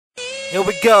Here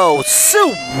we go.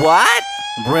 What?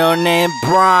 Real name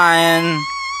Brian.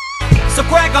 So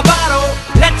crack a bottle,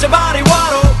 let your body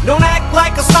waddle. Don't act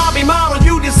like a snobby model,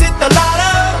 you just hit the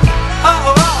lotto.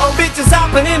 Uh-oh, bitches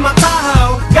hopping in my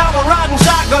Tahoe. Got one riding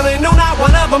shotgun and no, not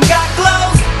one of them got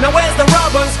clothes. Now where's the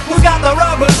rubbers? Who's got the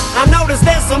rubbers? I noticed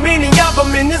there's so many of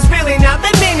them in this Philly now.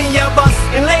 There many of us,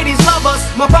 and ladies love us.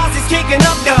 My posse's kicking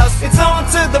up dust. It's on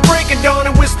to the break of dawn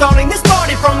and we're starting this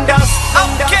party from dusk.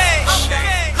 Okay,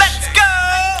 let's go.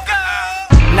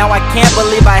 Now I can't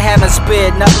believe I haven't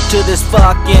spit nothing to this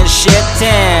fucking shit.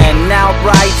 Now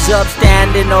rise up,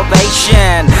 stand in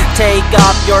ovation. Take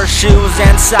off your shoes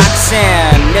and socks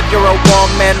in. If you're a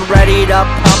woman, ready to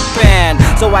pump in,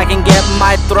 so I can get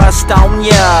my thrust on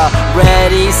ya.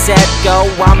 Ready, set, go,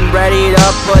 I'm ready to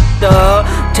put the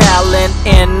talent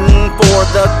in for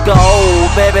the goal.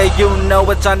 Baby, you know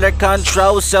it's under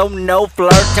control, so no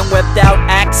flirting without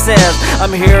access.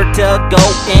 I'm here to go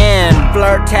in,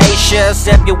 flirtatious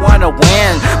if you wanna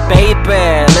win.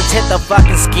 Baby, let's hit the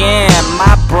fucking skin.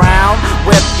 My brown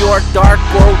with your dark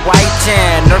or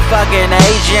whiten, or fucking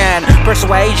Asian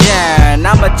persuasion.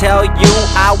 I'ma tell you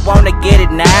I wanna get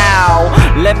it now.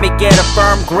 Let me get a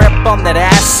firm grip on that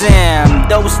ass in,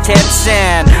 those tits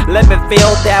in. Let me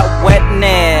feel that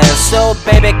wetness. So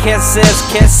baby, kisses,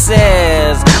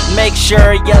 kisses. Make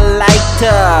sure you like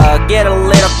to get a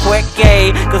little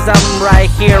quickie, cause I'm right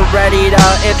here ready to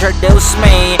introduce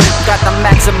me. Got the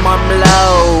maximum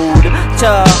load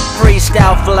to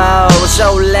freestyle flow,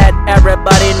 so let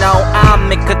everybody know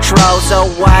I'm in control. So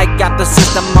I got the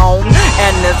system on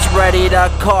and it's ready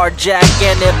to carjack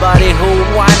anybody who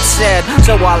wants it.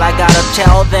 So all I gotta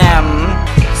tell them,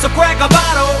 so crack a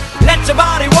bottle, let your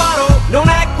body waddle. Don't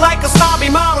act like a snobby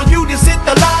model, you just hit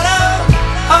the lotto.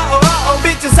 Uh-oh,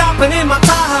 bitches hopping in my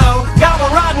Tahoe. Got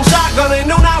one riding shotgun and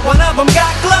no, not one of them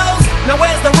got clothes. Now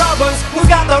where's the rubbers? Who's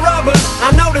got the rubbers?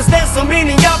 I noticed there's so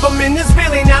many of them in this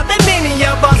Philly now. There many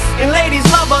of us, and ladies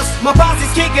love us. My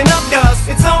posse's kicking up dust.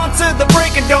 It's on to the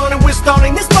break of dawn and we're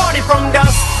starting this party from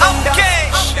dusk. Okay,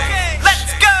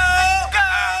 let's go.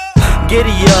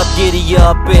 Giddy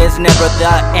up is never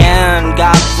the end.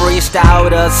 Got freestyle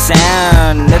to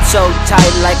send. It's so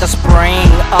tight like a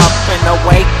spring up and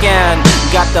awaken.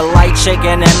 Got the light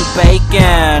shaking and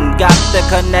baking. Got the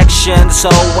connection, so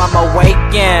I'm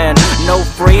awakened. No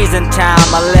freezing time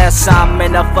unless I'm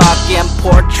in a fucking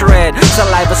portrait.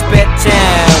 Saliva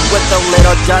spitting with a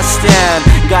little dusting.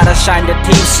 Gotta shine the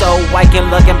teeth so I can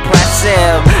look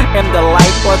impressive in the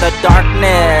light or the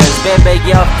darkness. Baby,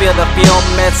 you feel the film,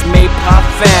 it's me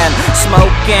puffin',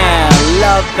 smoking,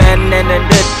 loving, and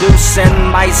introducing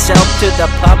myself to the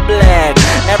public.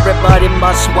 Everybody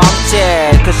must want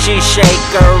it, cause she shake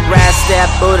her ass. That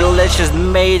bootylicious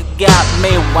maid got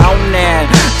me wanting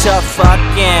to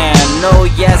fucking. Oh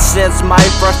yes, it's my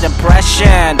first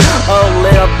impression. A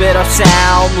little bit of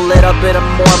sound, little bit of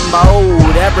more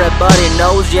mode. Everybody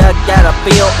knows you gotta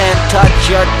feel and touch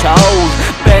your toes.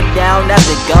 Bend down as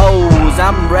it goes.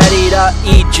 I'm ready to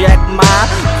eject my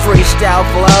freestyle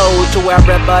flow to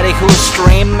everybody who's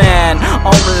streaming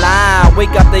online. We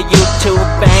got the YouTube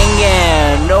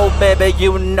banging. No baby,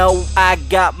 you know I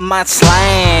got my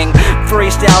slang.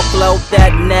 Freestyle flow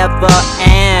that never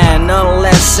end,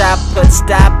 unless I put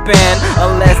stop in,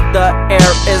 unless the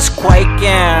air is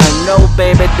quaking. No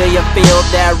baby, do you feel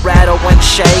that rattle when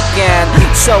shaking?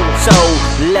 So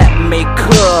let me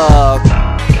cook.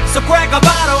 So crack a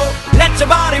bottle, let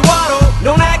your body waddle.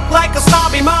 Don't act like a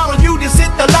snobby model, you just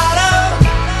hit the lotto.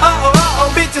 Uh-oh,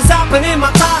 bitches hopping in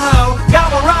my Tahoe.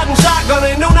 Got one riding shotgun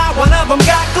and no, not one of them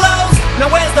got clothes.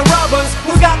 Now where's the rubbers?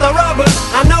 Who's got the rubbers?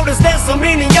 I noticed there's so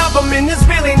many of them in this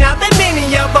Philly now. There many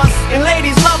of us, and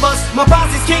ladies love us. My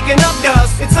posse's kicking up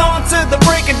dust. It's on to the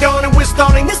break of dawn and we're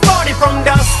starting this party from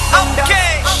dusk.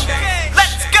 Okay,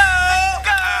 let's go.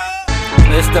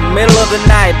 It's the middle of the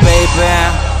night, baby.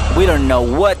 We don't know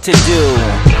what to do.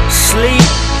 Sleep,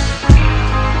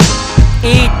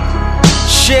 eat,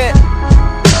 shit,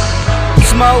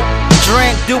 smoke,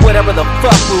 drink, do whatever the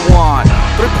fuck we want.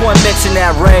 3-point mix in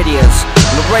that radius.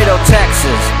 Laredo,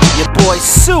 Texas. Your boy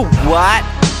What?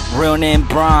 Real name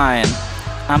Brian.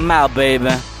 I'm out, baby.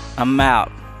 I'm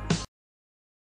out.